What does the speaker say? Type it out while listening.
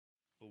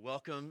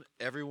Welcome,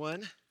 everyone.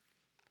 Let's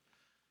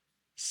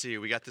see,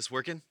 we got this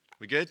working?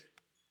 We good?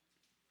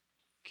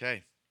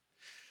 Okay.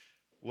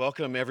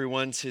 Welcome,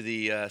 everyone, to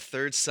the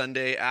third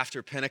Sunday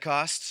after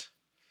Pentecost,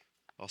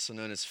 also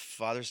known as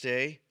Father's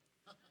Day.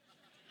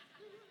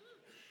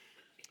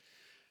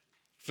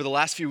 For the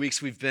last few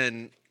weeks, we've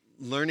been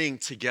learning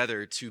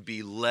together to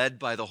be led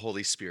by the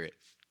Holy Spirit.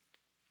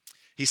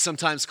 He's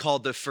sometimes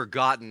called the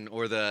forgotten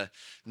or the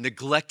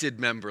neglected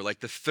member,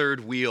 like the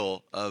third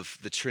wheel of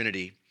the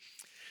Trinity.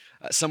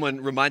 Someone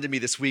reminded me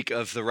this week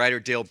of the writer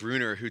Dale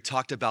Bruner, who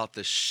talked about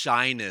the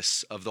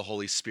shyness of the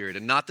Holy Spirit,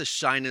 and not the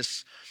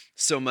shyness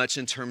so much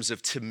in terms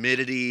of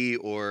timidity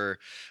or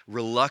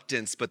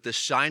reluctance, but the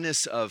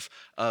shyness of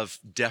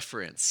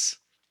deference,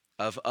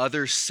 of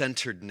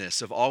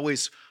other-centeredness, of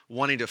always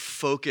wanting to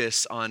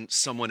focus on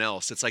someone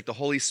else. It's like the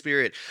Holy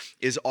Spirit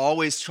is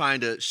always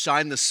trying to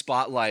shine the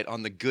spotlight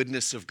on the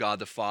goodness of God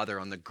the Father,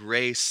 on the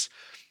grace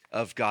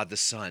of God the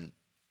Son.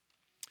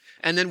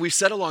 And then we've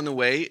said along the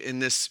way in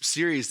this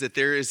series that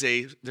there's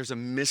a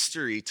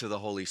mystery to the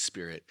Holy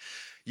Spirit.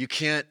 You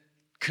can't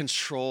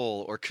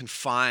control or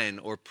confine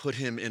or put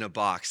him in a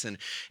box. And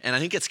I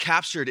think it's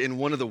captured in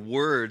one of the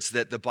words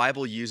that the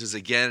Bible uses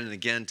again and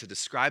again to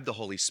describe the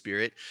Holy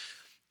Spirit.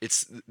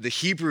 It's the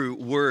Hebrew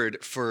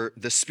word for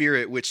the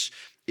Spirit, which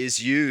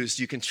is used.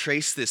 You can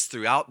trace this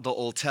throughout the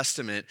Old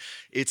Testament.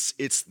 It's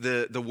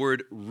the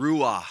word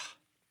ruah,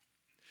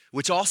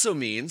 which also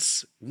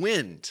means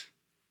wind.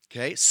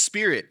 Okay,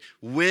 spirit,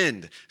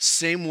 wind,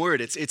 same word.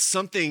 It's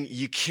something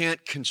you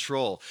can't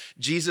control.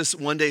 Jesus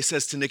one day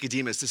says to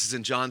Nicodemus, this is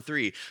in John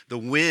 3, the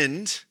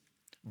wind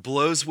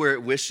blows where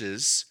it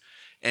wishes,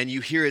 and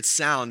you hear its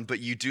sound, but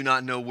you do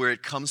not know where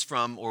it comes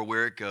from or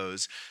where it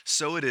goes.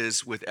 So it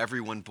is with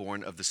everyone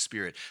born of the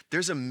Spirit.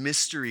 There's a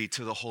mystery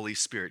to the Holy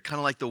Spirit, kind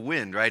of like the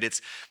wind, right?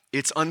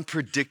 It's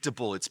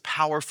unpredictable, it's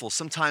powerful.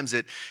 Sometimes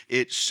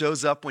it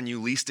shows up when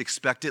you least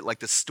expect it, like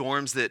the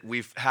storms that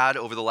we've had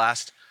over the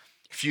last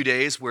few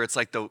days where it's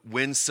like the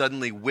wind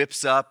suddenly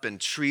whips up and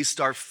trees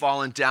start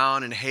falling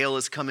down and hail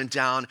is coming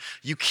down.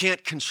 You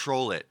can't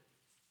control it.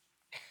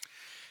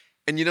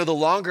 And you know, the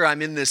longer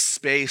I'm in this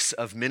space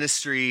of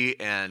ministry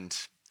and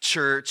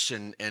church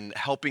and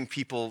helping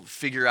people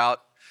figure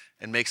out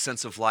and make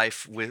sense of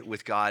life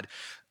with God,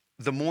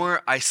 the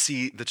more I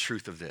see the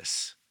truth of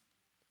this.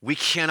 We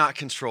cannot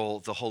control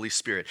the Holy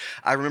Spirit.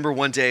 I remember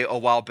one day a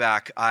while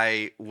back,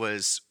 I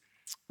was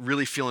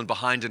really feeling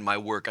behind in my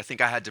work. I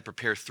think I had to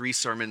prepare 3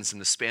 sermons in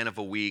the span of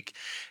a week.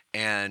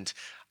 And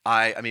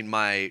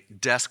my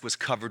desk was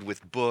covered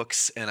with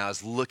books and I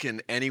was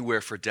looking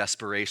anywhere for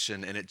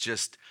desperation and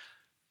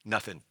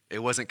nothing. It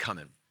wasn't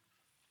coming.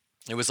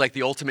 It was like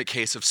the ultimate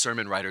case of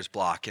sermon writer's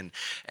block. And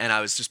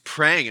I was just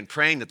praying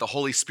that the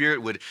Holy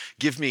Spirit would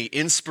give me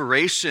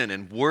inspiration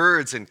and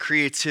words and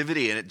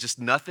creativity, and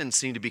nothing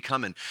seemed to be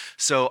coming.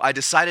 So I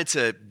decided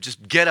to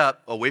just get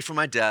up away from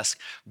my desk,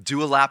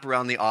 do a lap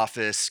around the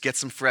office, get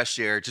some fresh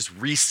air, just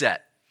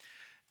reset,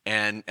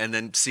 and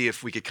then see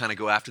if we could kind of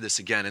go after this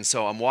again. And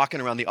so I'm walking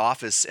around the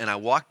office, and I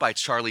walked by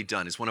Charlie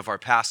Dunn. He's one of our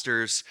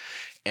pastors,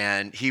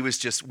 and he was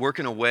just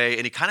working away,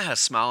 and he kind of had a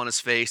smile on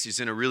his face. He's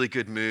in a really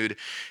good mood,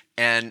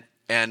 and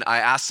I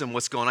asked him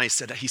what's going on.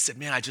 He said,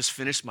 man, I just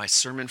finished my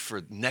sermon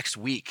for next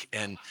week.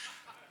 And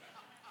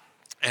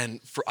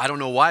I don't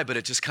know why, but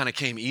it just kind of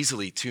came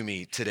easily to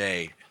me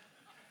today.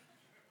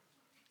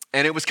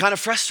 And it was kind of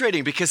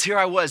frustrating because here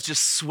I was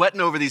just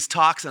sweating over these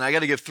talks and I got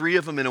to give 3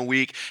 of them in a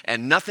week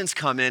and nothing's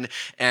coming.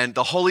 And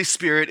the Holy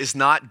Spirit is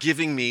not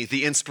giving me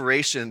the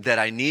inspiration that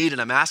I need and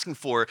I'm asking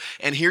for.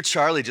 And here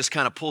Charlie just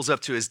kind of pulls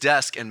up to his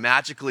desk and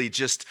magically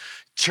just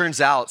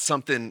turns out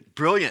something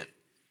brilliant.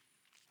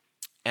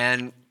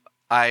 And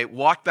I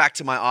walked back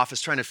to my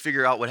office trying to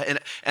figure out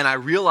and I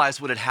realized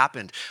what had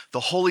happened. The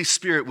Holy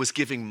Spirit was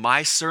giving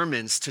my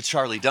sermons to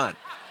Charlie Dunn.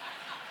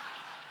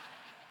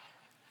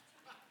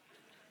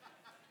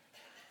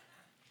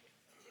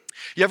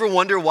 You ever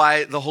wonder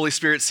why the Holy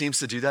Spirit seems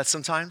to do that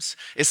sometimes?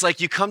 It's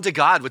like you come to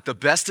God with the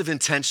best of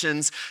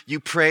intentions, you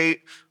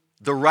pray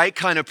the right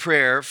kind of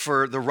prayer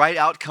for the right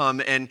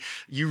outcome, and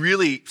you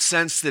really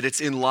sense that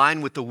it's in line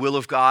with the will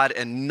of God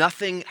and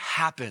nothing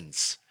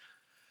happens.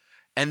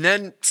 And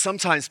then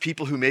sometimes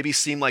people who maybe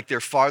seem like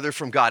they're farther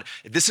from God,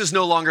 this is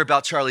no longer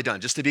about Charlie Dunn,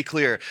 just to be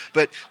clear,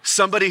 but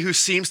somebody who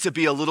seems to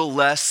be a little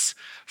less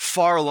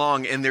far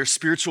along in their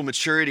spiritual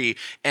maturity,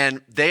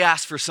 and they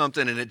ask for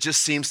something and it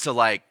just seems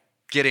to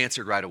get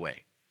answered right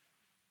away.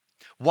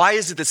 Why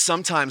is it that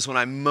sometimes when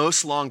I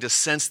most long to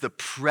sense the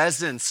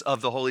presence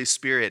of the Holy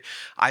Spirit,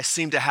 I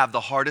seem to have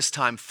the hardest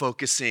time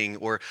focusing,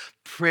 or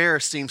prayer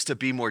seems to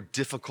be more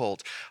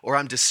difficult, or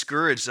I'm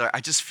discouraged, I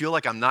just feel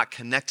like I'm not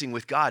connecting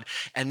with God.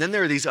 And then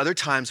there are these other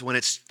times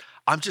when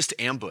I'm just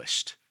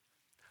ambushed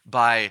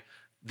by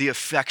the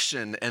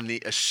affection and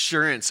the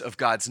assurance of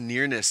God's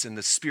nearness and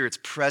the Spirit's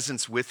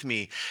presence with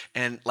me.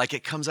 And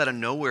it comes out of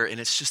nowhere and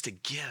it's just a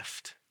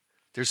gift.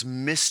 There's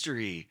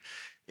mystery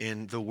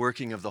in the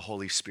working of the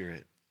Holy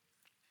Spirit.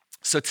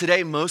 So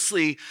today,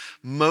 mostly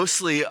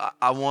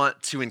I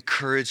want to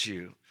encourage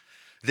you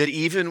That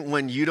even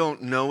when you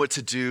don't know what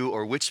to do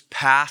or which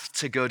path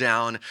to go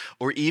down,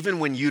 or even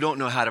when you don't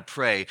know how to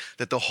pray,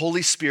 that the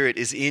Holy Spirit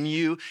is in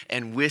you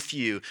and with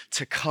you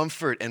to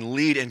comfort and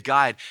lead and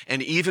guide.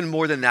 And even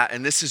more than that,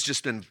 and this has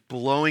just been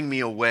blowing me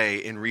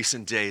away in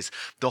recent days,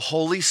 the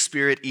Holy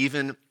Spirit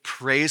even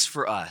prays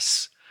for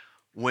us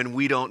when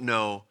we don't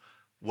know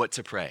what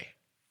to pray.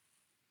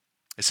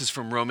 This is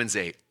from Romans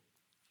 8.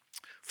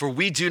 For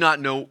we do not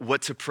know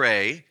what to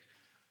pray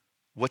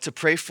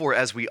for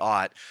as we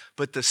ought,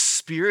 but the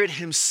Spirit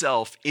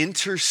himself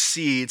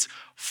intercedes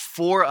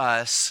for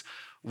us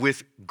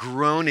with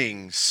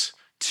groanings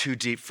too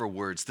deep for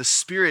words. The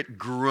Spirit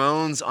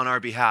groans on our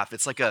behalf.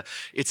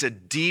 It's a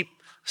deep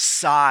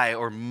sigh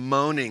or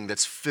moaning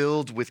that's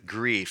filled with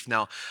grief.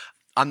 Now,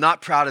 I'm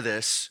not proud of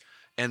this,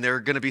 and there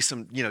are going to be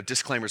some,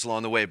 disclaimers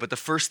along the way. But the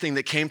first thing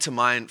that came to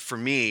mind for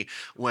me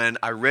when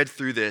I read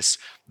through this,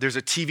 there's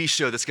a TV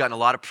show that's gotten a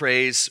lot of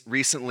praise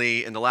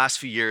recently in the last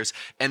few years.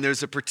 And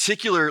there's a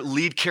particular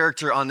lead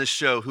character on this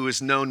show who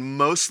is known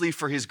mostly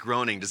for his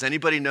groaning. Does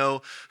anybody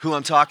know who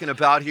I'm talking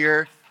about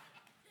here?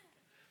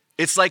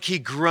 It's like he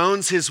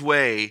groans his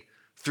way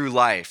through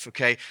life,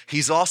 okay?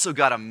 He's also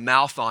got a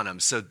mouth on him.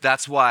 So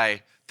that's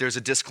why there's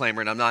a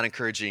disclaimer, and I'm not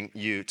encouraging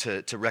you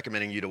to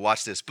recommending you to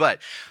watch this.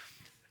 But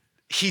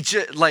he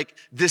just, like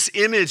this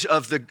image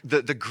of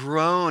the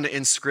groan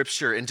in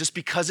Scripture, and just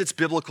because it's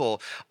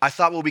biblical, I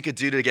thought what we could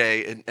do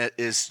today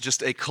is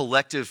just a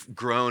collective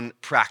groan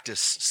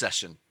practice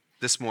session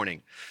this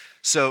morning.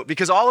 So,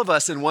 because all of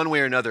us in one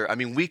way or another,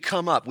 we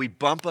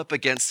bump up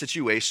against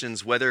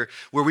situations where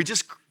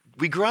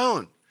we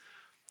groan.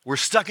 We're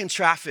stuck in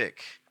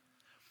traffic,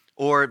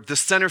 or the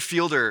center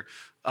fielder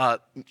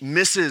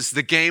misses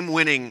the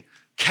game-winning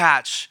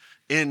catch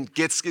and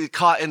gets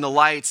caught in the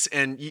lights,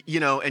 and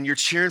and you're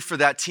cheering for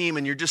that team,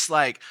 and you're just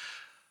like,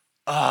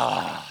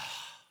 ah.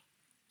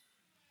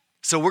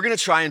 So we're gonna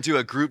try and do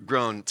a group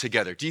groan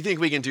together. Do you think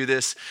we can do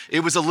this?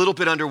 It was a little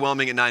bit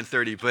underwhelming at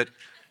 9:30, but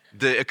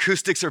the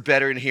acoustics are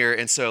better in here,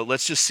 and so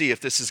let's just see if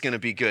this is gonna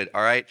be good,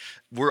 all right?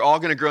 We're all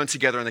gonna groan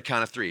together on the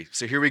count of 3.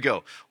 So here we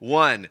go.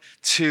 1,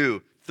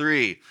 2,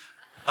 3.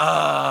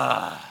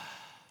 Ah.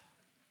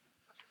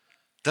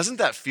 Doesn't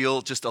that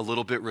feel just a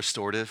little bit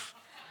restorative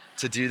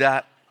to do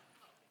that?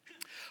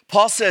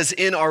 Paul says,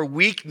 in our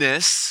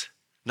weakness,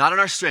 not in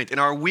our strength, in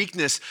our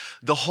weakness,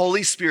 the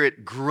Holy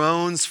Spirit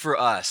groans for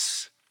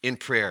us in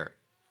prayer.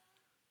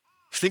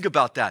 Think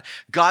about that.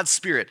 God's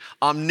Spirit,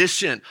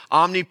 omniscient,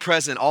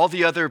 omnipresent, all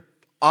the other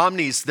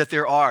omnis that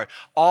there are,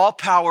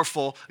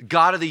 all-powerful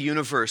God of the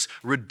universe,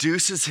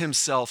 reduces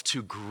himself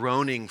to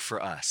groaning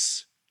for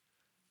us.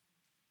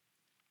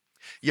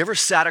 You ever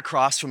sat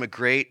across from a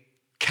great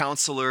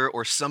counselor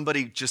or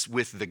somebody just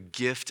with the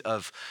gift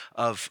of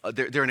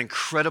they're an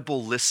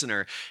incredible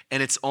listener,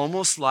 and it's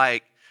almost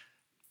like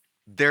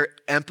their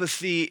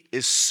empathy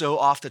is so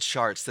off the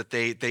charts that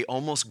they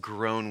almost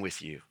groan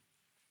with you,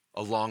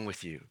 along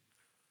with you.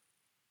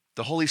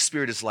 The Holy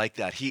Spirit is like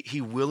that.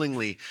 He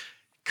willingly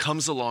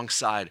comes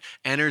alongside,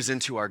 enters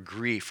into our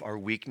grief, our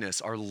weakness,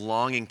 our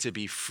longing to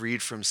be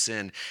freed from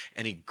sin,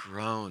 and he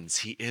groans,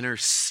 he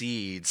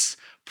intercedes,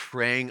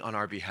 praying on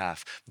our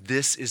behalf.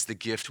 This is the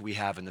gift we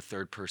have in the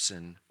third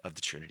person of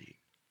the Trinity.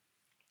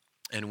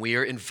 And we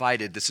are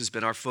invited, this has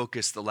been our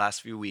focus the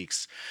last few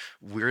weeks,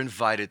 we're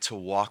invited to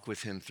walk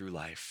with him through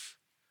life.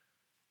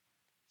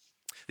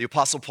 The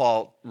Apostle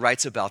Paul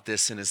writes about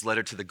this in his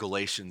letter to the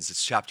Galatians.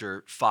 It's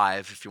chapter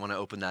 5, if you want to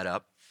open that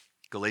up.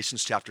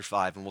 Galatians chapter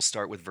 5, and we'll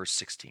start with verse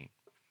 16.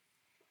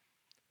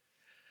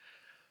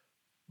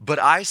 But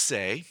I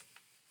say,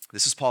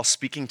 this is Paul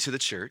speaking to the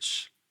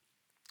church,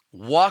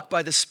 walk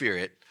by the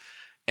Spirit,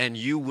 and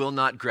you will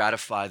not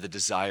gratify the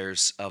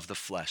desires of the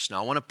flesh.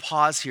 Now, I want to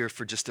pause here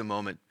for just a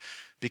moment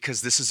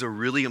because this is a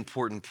really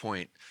important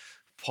point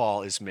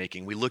Paul is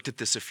making. We looked at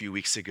this a few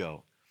weeks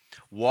ago.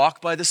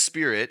 Walk by the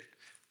Spirit,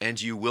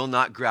 and you will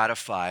not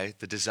gratify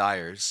the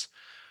desires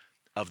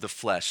of the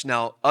flesh.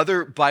 Now,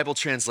 other Bible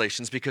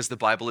translations, because the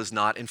Bible is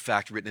not, in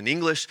fact, written in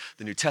English,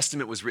 the New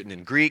Testament was written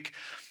in Greek,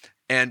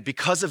 and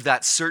because of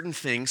that, certain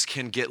things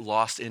can get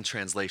lost in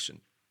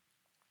translation.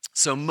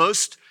 So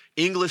most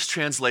English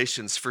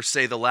translations for,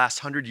 say, the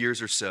last 100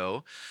 years or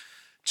so,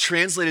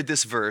 translated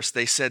this verse,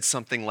 they said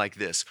something like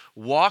this: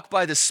 walk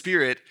by the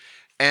Spirit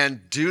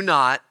and do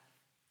not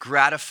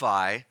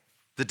gratify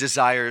the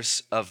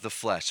desires of the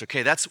flesh.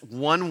 Okay, that's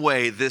one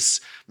way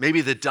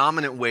maybe the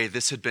dominant way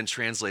this had been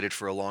translated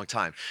for a long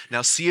time.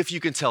 Now see if you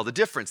can tell the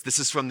difference. This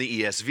is from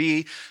the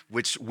ESV,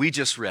 which we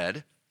just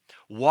read.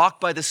 Walk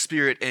by the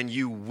Spirit and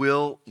you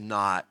will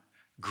not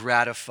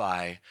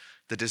gratify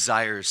the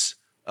desires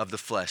of the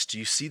flesh. Do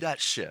you see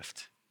that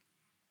shift?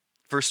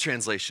 First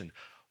translation,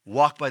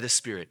 walk by the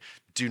Spirit,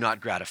 do not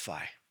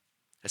gratify.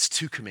 That's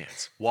 2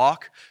 commands.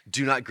 Walk,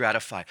 do not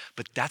gratify.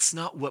 But that's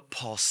not what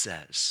Paul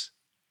says.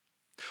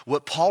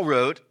 What Paul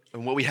wrote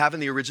and what we have in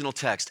the original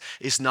text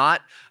is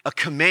not a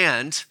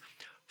command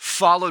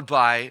followed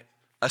by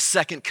a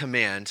second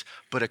command,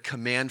 but a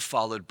command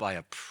followed by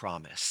a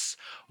promise.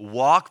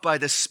 Walk by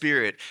the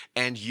Spirit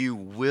and you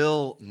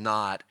will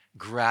not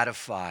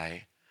gratify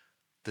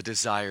the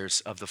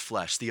desires of the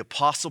flesh. The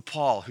Apostle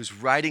Paul, who's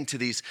writing to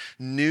these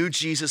new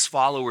Jesus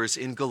followers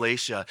in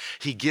Galatia,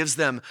 he gives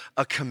them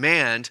a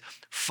command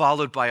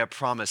followed by a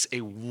promise,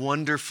 a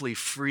wonderfully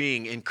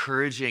freeing,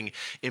 encouraging,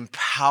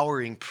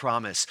 empowering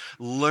promise.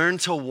 Learn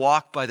to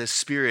walk by the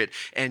Spirit,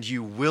 and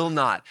you will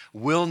not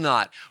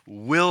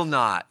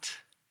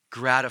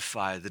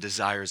gratify the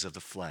desires of the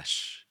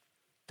flesh.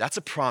 That's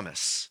a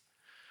promise.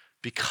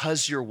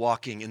 Because you're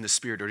walking in the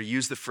Spirit, or to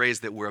use the phrase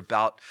that we're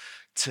about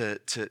to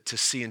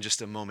see in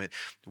just a moment,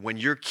 when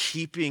you're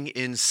keeping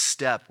in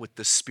step with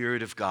the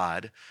Spirit of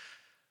God,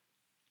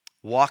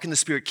 walk in the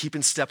Spirit, keep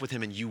in step with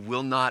Him, and you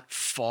will not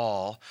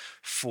fall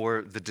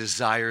for the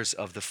desires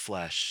of the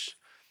flesh.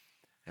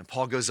 And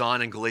Paul goes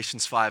on in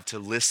Galatians 5 to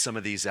list some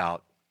of these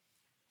out.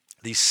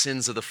 These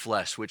sins of the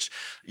flesh, which,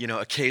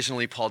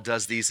 occasionally Paul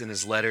does these in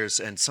his letters,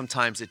 and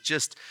sometimes it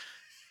just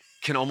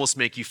can almost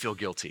make you feel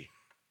guilty.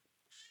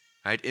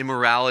 Right?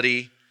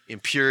 Immorality,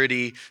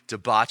 impurity,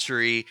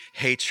 debauchery,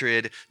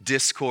 hatred,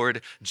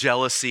 discord,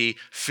 jealousy,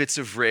 fits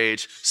of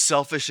rage,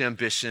 selfish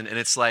ambition, and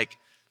it's like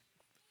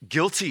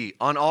guilty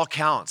on all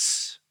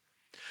counts.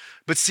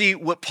 But see,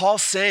 what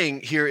Paul's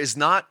saying here is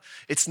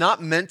it's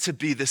not meant to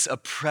be this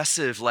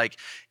oppressive,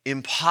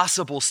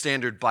 impossible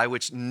standard by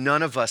which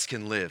none of us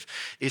can live.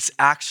 It's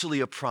actually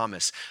a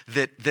promise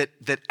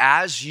that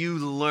as you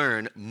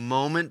learn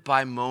moment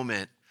by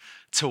moment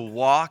to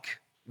walk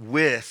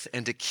with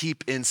and to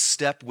keep in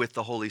step with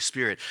the Holy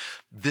Spirit,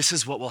 this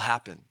is what will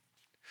happen.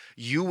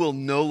 You will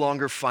no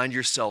longer find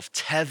yourself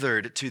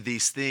tethered to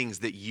these things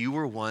that you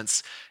were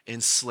once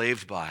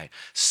enslaved by.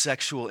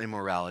 Sexual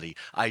immorality,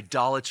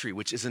 idolatry,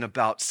 which isn't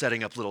about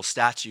setting up little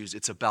statues.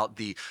 It's about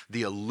the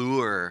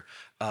allure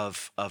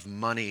of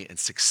money and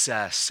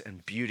success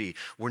and beauty.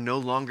 We're no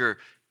longer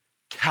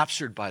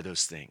captured by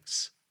those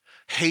things.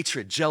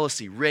 Hatred,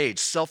 jealousy, rage,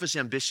 selfish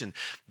ambition,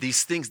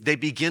 these things, they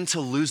begin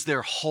to lose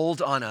their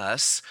hold on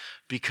us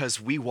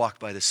because we walk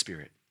by the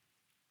Spirit.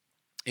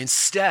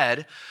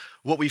 Instead,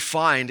 what we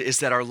find is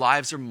that our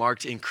lives are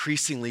marked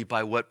increasingly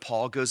by what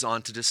Paul goes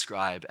on to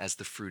describe as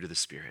the fruit of the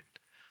Spirit.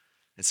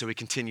 And so he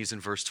continues in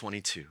verse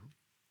 22.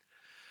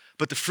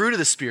 But the fruit of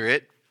the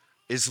Spirit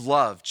is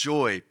love,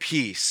 joy,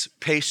 peace,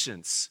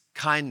 patience,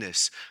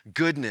 kindness,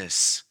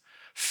 goodness,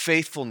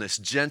 faithfulness,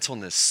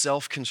 gentleness,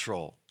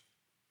 self-control.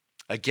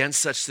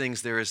 Against such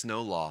things there is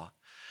no law.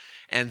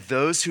 And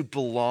those who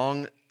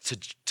belong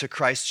to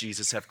Christ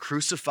Jesus have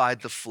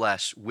crucified the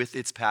flesh with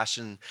its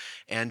passion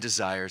and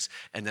desires.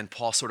 And then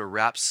Paul sort of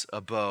wraps a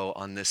bow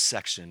on this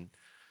section.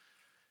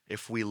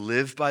 If we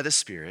live by the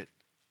Spirit,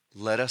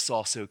 let us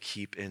also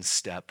keep in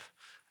step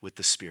with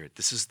the Spirit.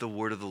 This is the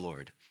word of the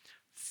Lord.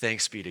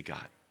 Thanks be to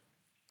God.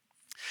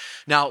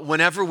 Now,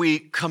 whenever we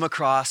come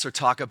across or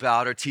talk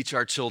about or teach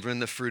our children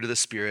the fruit of the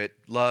Spirit,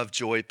 love,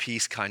 joy,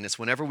 peace, kindness,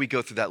 whenever we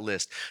go through that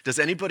list, does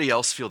anybody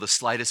else feel the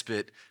slightest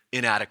bit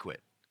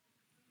inadequate?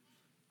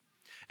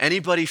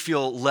 Anybody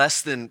feel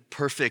less than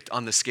perfect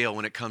on the scale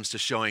when it comes to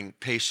showing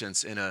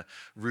patience in a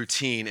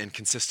routine and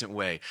consistent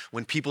way?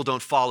 When people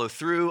don't follow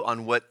through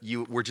on what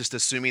you were just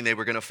assuming they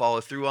were going to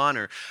follow through on?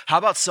 Or how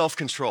about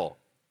self-control?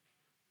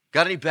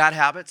 Got any bad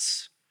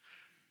habits?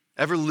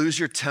 Ever lose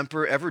your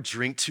temper? Ever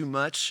drink too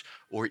much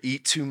or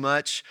eat too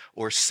much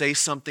or say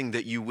something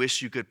that you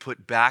wish you could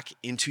put back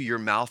into your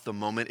mouth the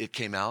moment it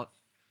came out?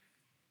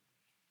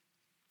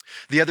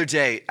 The other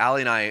day,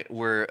 Allie and I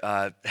were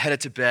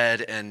headed to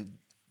bed, and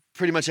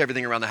pretty much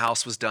everything around the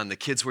house was done. The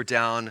kids were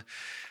down,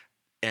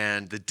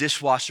 and the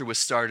dishwasher was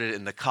started,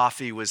 and the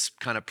coffee was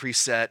kind of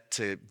preset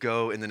to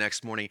go in the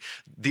next morning.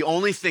 The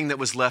only thing that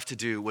was left to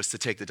do was to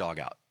take the dog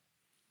out.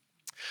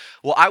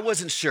 Well, I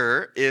wasn't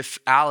sure if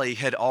Allie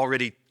had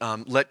already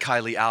let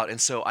Kylie out, and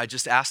so I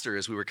just asked her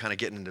as we were kind of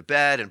getting into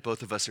bed, and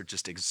both of us are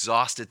just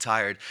exhausted,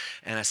 tired,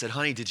 and I said,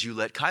 honey, did you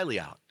let Kylie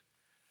out?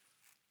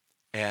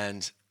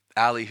 And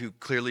Allie, who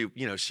clearly,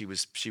 she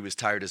was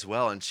tired as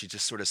well, and she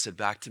just sort of said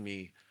back to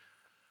me,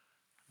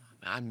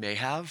 I may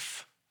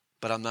have,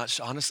 but I'm not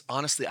sure.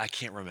 Honestly, I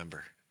can't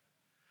remember.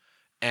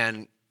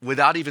 And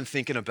without even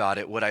thinking about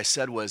it, what I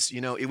said was,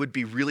 it would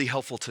be really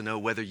helpful to know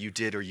whether you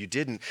did or you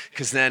didn't,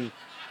 because then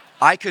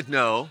I could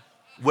know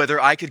whether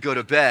I could go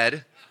to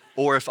bed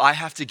or if I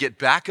have to get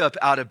back up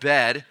out of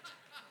bed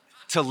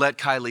to let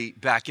Kylie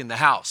back in the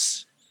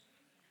house.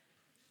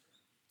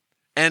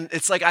 And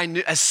it's like I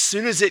knew as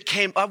soon as it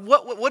came up,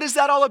 what is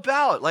that all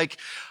about? Like,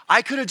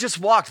 I could have just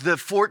walked the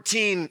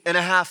 14 and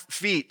a half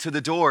feet to the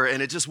door,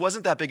 and it just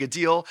wasn't that big a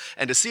deal.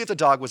 And to see if the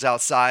dog was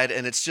outside,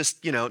 and it's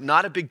just,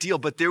 not a big deal.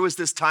 But there was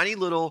this tiny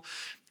little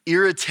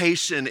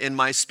irritation in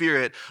my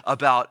spirit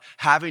about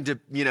having to,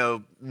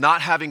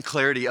 not having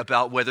clarity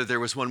about whether there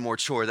was one more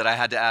chore that I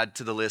had to add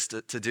to the list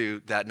to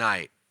do that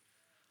night.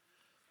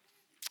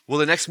 Well,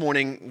 the next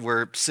morning,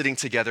 we're sitting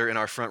together in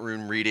our front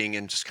room reading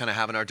and just kind of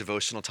having our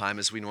devotional time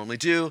as we normally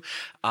do.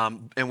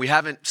 And we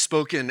haven't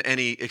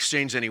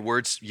exchanged any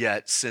words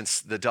yet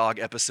since the dog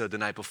episode the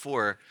night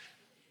before.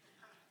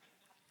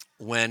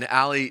 When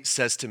Allie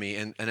says to me,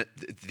 and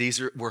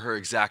these were her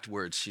exact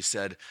words, she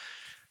said,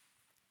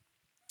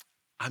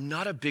 I'm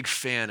not a big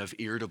fan of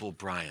irritable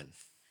Brian.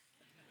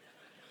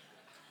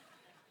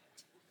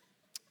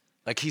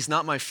 Like, he's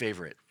not my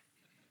favorite.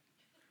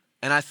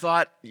 And I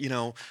thought,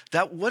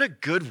 that what a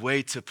good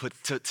way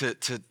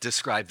to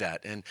describe that.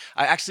 And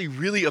I actually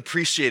really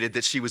appreciated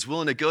that she was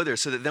willing to go there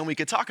so that then we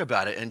could talk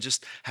about it and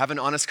just have an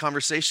honest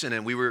conversation.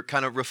 And we were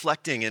kind of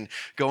reflecting and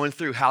going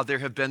through how there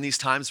have been these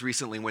times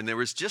recently when there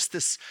was just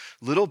this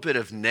little bit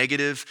of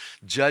negative,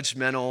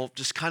 judgmental,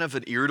 just kind of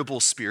an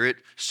irritable spirit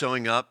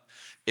showing up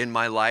in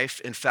my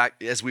life. In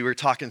fact, as we were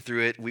talking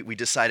through it, we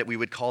decided we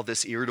would call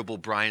this irritable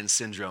Brian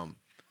syndrome.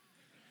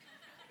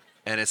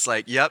 And it's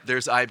like, yep,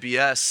 there's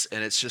IBS,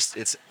 and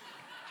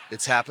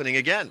it's happening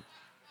again.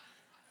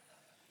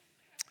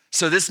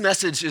 So this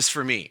message is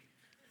for me.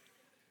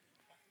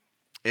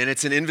 And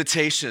it's an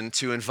invitation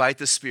to invite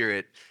the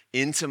Spirit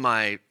into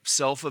my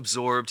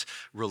self-absorbed,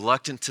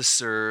 reluctant to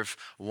serve,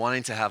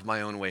 wanting to have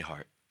my own way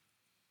heart.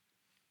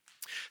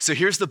 So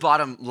here's the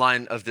bottom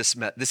line of this.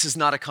 This is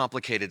not a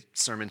complicated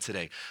sermon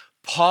today.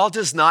 Paul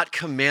does not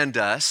command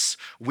us.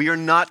 We are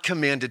not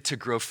commanded to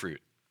grow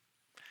fruit.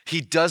 He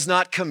does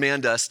not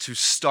command us to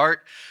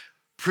start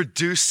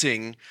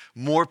producing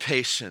more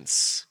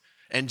patience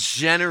and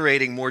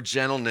generating more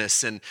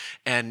gentleness and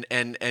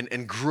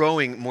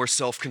growing more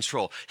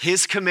self-control.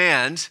 His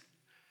command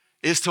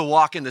is to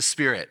walk in the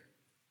Spirit,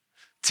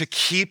 to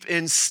keep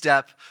in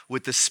step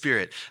with the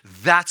Spirit.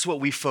 That's what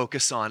we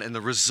focus on, and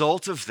the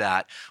result of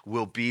that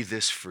will be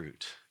this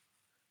fruit.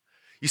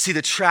 You see,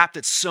 the trap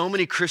that so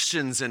many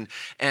Christians and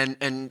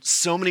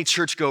so many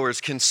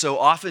churchgoers can so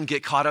often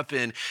get caught up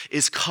in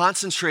is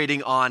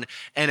concentrating on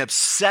and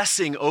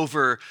obsessing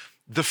over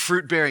the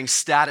fruit-bearing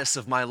status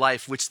of my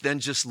life, which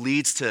then just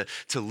leads to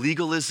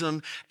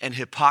legalism and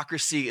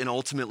hypocrisy and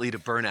ultimately to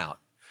burnout.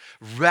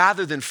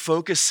 Rather than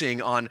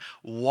focusing on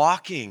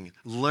walking,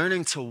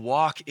 learning to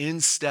walk in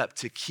step,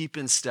 to keep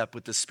in step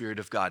with the Spirit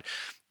of God.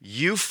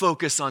 You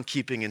focus on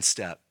keeping in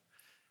step,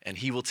 and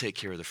He will take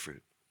care of the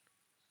fruit.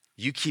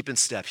 You keep in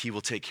step, He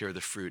will take care of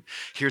the fruit.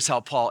 Here's how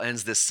Paul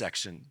ends this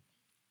section.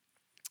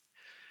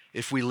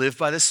 If we live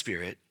by the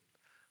Spirit,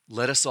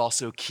 let us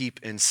also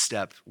keep in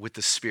step with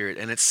the Spirit.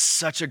 And it's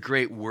such a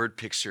great word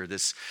picture,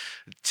 this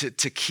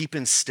to keep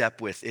in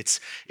step with.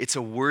 It's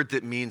a word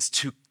that means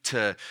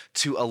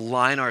to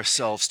align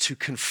ourselves, to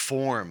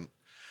conform,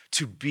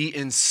 to be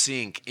in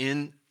sync,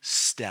 in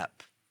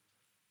step.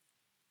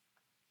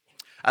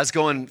 I was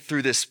going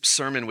through this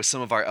sermon with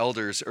some of our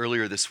elders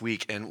earlier this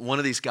week, and one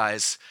of these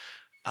guys,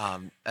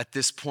 at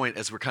this point,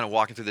 as we're kind of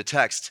walking through the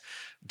text,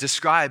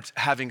 described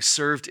having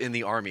served in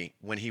the army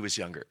when he was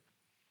younger.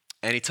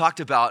 And he talked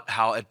about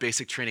how at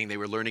basic training they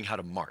were learning how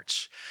to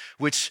march,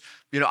 which,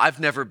 I've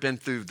never been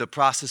through the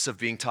process of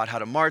being taught how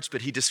to march,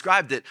 but he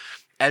described it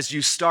as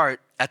you start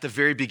at the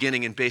very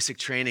beginning in basic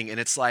training, and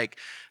it's like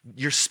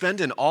you're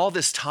spending all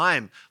this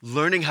time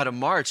learning how to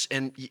march,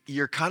 and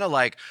you're kind of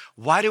like,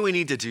 why do we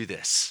need to do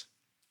this?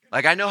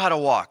 Like, I know how to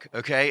walk,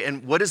 okay?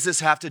 And what does this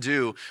have to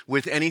do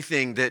with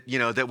anything that,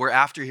 that we're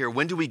after here?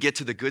 When do we get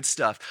to the good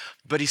stuff?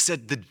 But he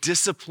said the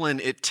discipline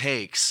it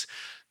takes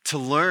to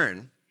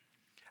learn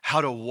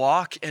how to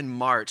walk and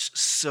march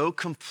so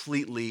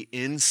completely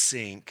in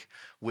sync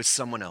with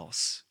someone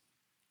else.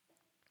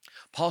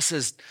 Paul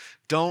says,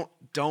 don't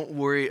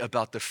worry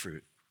about the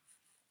fruit.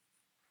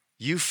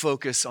 You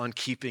focus on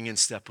keeping in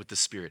step with the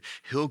Spirit.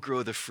 He'll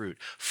grow the fruit.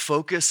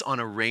 Focus on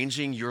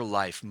arranging your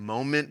life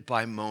moment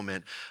by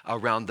moment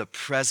around the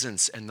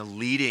presence and the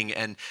leading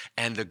and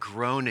the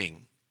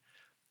groaning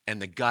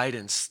and the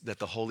guidance that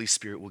the Holy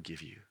Spirit will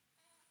give you.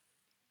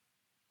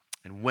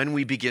 And when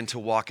we begin to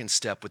walk in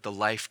step with the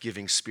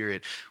life-giving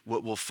Spirit,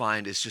 what we'll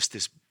find is just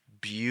this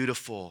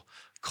beautiful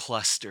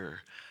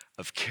cluster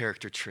of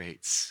character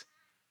traits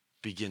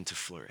begin to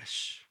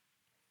flourish.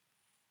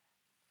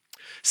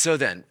 So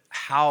then,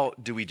 how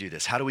do we do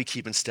this? How do we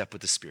keep in step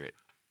with the Spirit?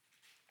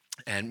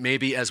 And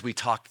maybe as we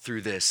talk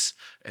through this,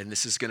 and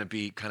this is going to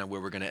be kind of where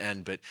we're going to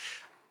end, but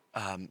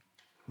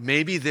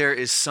maybe there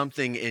is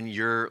something in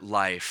your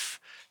life,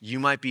 you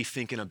might be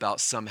thinking about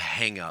some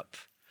hang-up,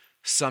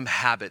 some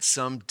habit,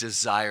 some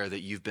desire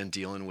that you've been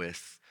dealing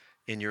with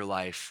in your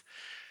life,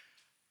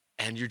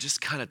 and you're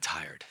just kind of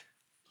tired.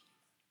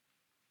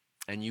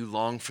 And you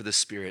long for the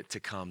Spirit to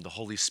come, the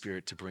Holy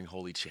Spirit to bring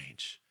holy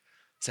change.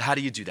 So how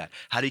do you do that?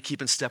 How do you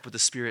keep in step with the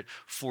Spirit?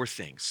 4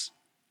 things.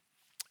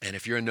 And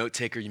if you're a note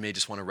taker, you may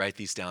just want to write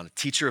these down. A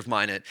teacher of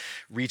mine at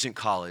Regent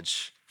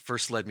College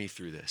first led me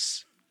through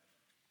this.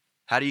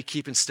 How do you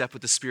keep in step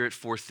with the Spirit?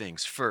 4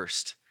 things.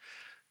 First,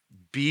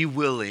 be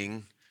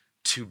willing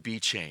to be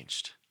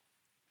changed.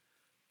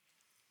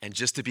 And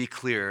just to be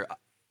clear,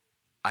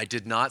 I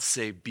did not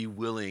say be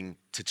willing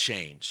to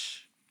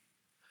change.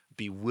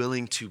 Be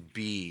willing to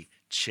be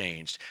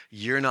changed.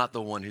 You're not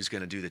the one who's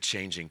going to do the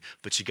changing,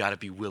 but you got to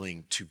be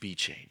willing to be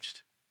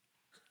changed.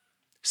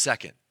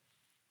 Second,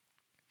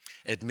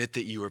 admit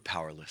that you are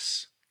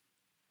powerless.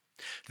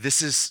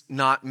 This is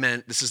not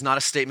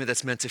a statement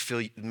that's meant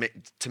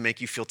to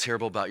make you feel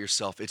terrible about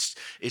yourself.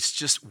 It's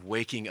just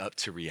waking up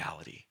to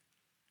reality.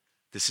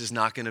 This is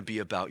not going to be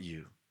about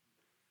you.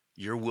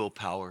 Your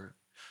willpower,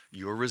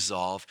 your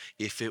resolve.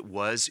 If it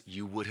was,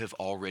 you would have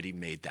already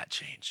made that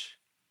change.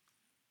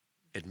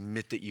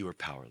 Admit that you are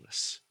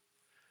powerless.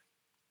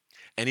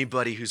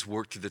 Anybody who's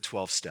worked through the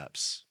 12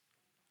 steps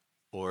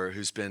or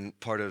who's been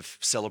part of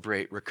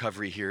Celebrate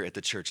Recovery here at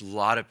the church, a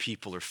lot of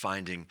people are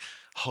finding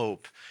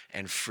hope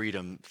and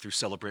freedom through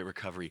Celebrate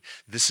Recovery.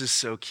 This is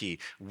so key.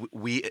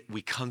 We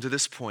come to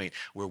this point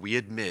where we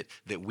admit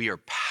that we are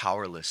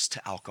powerless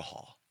to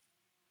alcohol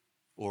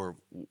or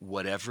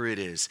whatever it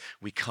is.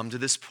 We come to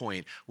this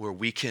point where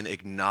we can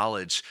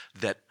acknowledge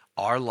that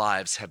our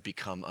lives have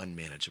become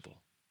unmanageable.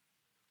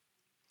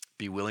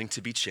 Be willing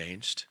to be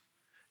changed.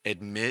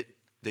 Admit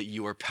that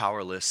you are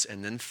powerless.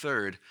 And then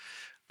third,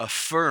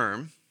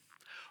 affirm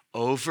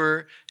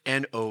over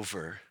and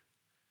over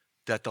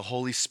that the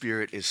Holy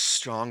Spirit is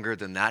stronger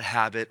than that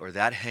habit or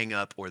that hang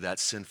up or that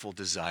sinful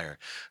desire.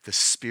 The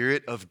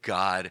Spirit of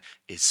God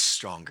is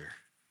stronger.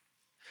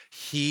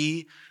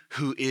 He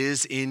who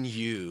is in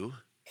you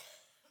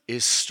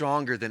is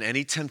stronger than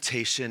any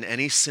temptation,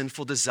 any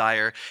sinful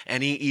desire,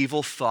 any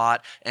evil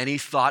thought, any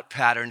thought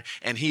pattern,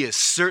 and he is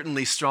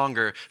certainly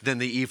stronger than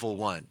the evil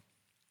one.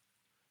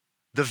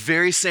 The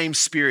very same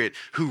Spirit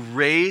who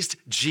raised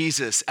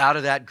Jesus out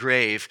of that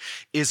grave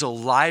is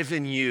alive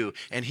in you,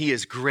 and he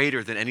is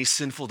greater than any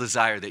sinful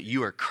desire that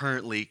you are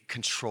currently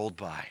controlled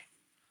by.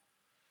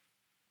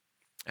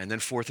 And then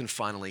fourth and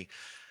finally,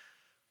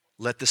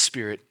 let the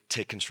Spirit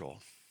take control.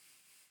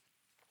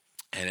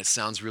 And it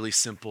sounds really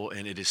simple,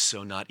 and it is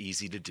so not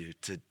easy to do,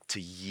 to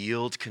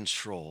yield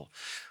control.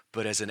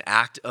 But as an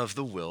act of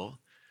the will,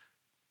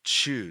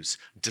 choose,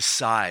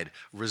 decide,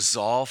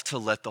 resolve to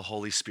let the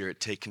Holy Spirit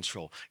take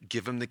control.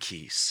 Give him the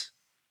keys.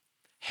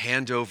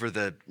 Hand over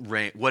the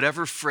rein,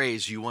 whatever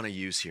phrase you want to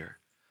use here.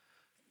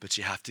 But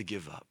you have to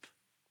give up,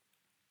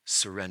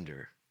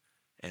 surrender,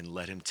 and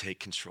let him take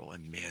control.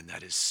 And man,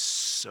 that is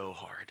so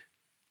hard.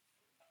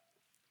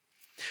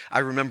 I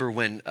remember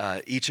when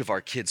each of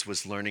our kids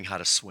was learning how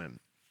to swim,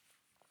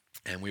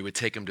 and we would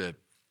take them to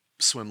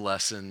swim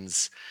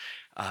lessons.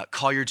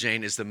 Collier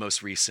Jane is the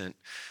most recent,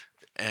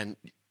 and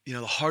you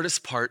know, the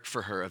hardest part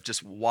for her of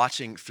just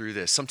watching through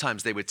this,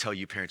 sometimes they would tell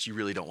you parents, you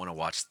really don't want to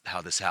watch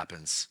how this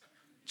happens.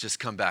 Just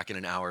come back in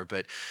an hour.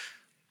 But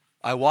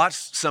I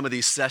watched some of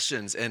these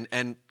sessions,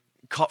 and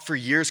for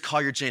years,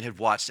 Collier Jane had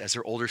watched as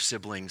her older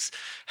siblings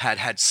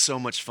had so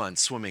much fun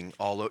swimming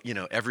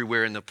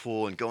everywhere in the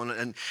pool and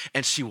going,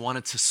 and she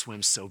wanted to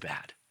swim so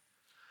bad.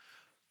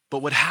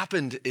 But what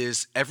happened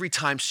is every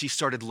time she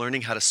started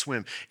learning how to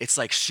swim, it's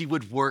like she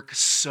would work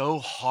so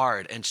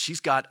hard, and she's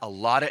got a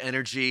lot of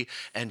energy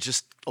and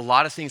just a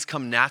lot of things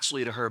come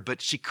naturally to her,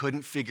 but she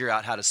couldn't figure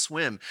out how to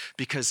swim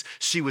because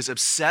she was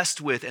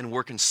obsessed with and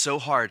working so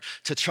hard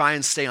to try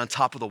and stay on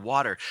top of the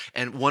water.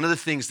 And one of the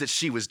things that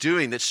she was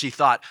doing that she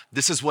thought,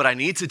 this is what I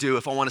need to do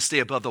if I want to stay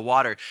above the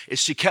water, is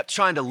she kept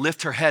trying to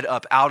lift her head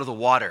up out of the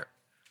water.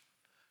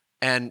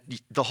 And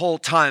the whole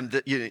time,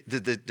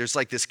 there's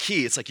like this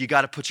key. It's like you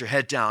got to put your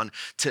head down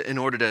in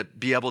order to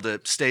be able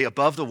to stay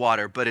above the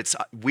water. But it's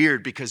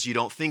weird because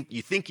you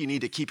think you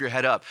need to keep your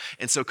head up.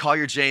 And so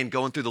Collier Jane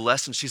going through the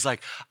lesson, she's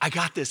like, I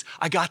got this,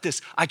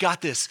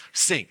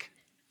 sink.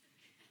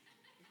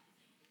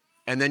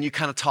 And then you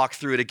kind of talk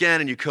through it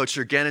again and you coach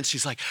her again. And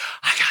she's like,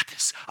 I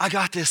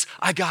got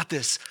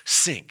this,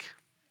 sink.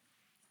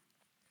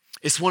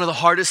 It's one of the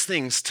hardest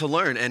things to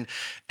learn.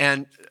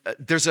 And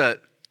there's a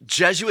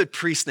Jesuit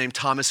priest named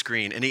Thomas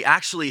Green, and he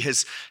actually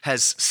has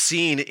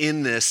seen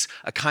in this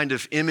a kind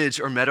of image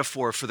or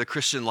metaphor for the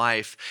Christian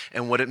life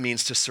and what it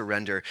means to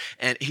surrender.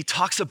 And he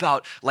talks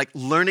about like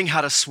learning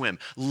how to swim,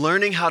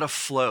 learning how to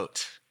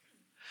float,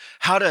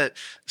 how to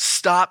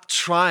stop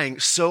trying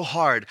so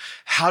hard,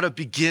 how to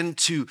begin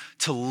to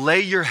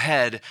lay your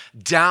head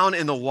down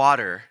in the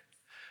water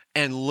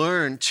and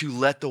learn to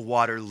let the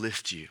water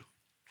lift you.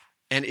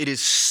 And it is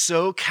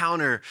so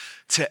counter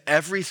to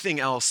everything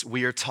else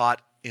we are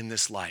taught in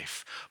this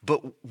life.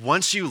 But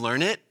once you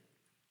learn it,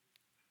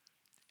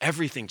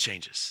 everything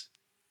changes.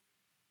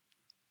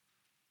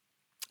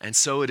 And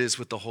so it is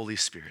with the Holy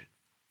Spirit.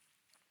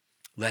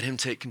 Let him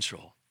take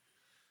control.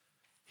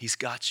 He's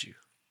got you.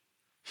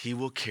 He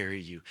will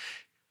carry you.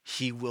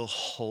 He will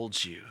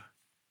hold you.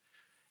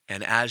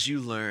 And as you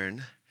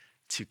learn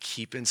to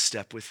keep in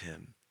step with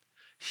him,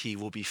 he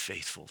will be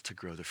faithful to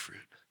grow the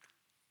fruit.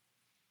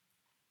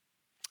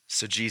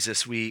 So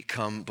Jesus, we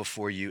come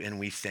before you and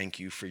we thank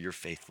you for your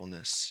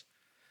faithfulness.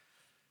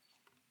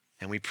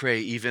 And we pray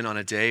even on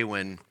a day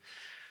when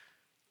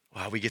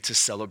we get to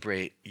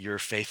celebrate your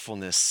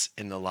faithfulness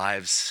in the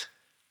lives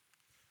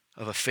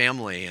of a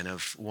family and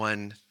of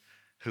one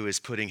who is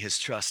putting his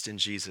trust in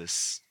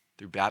Jesus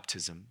through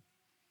baptism.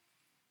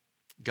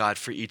 God,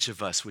 for each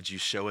of us, would you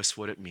show us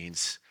what it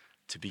means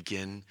to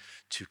begin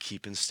to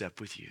keep in step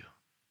with you?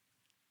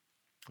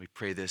 We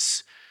pray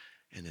this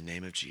in the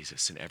name of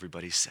Jesus, and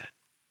everybody said,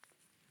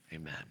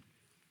 amen.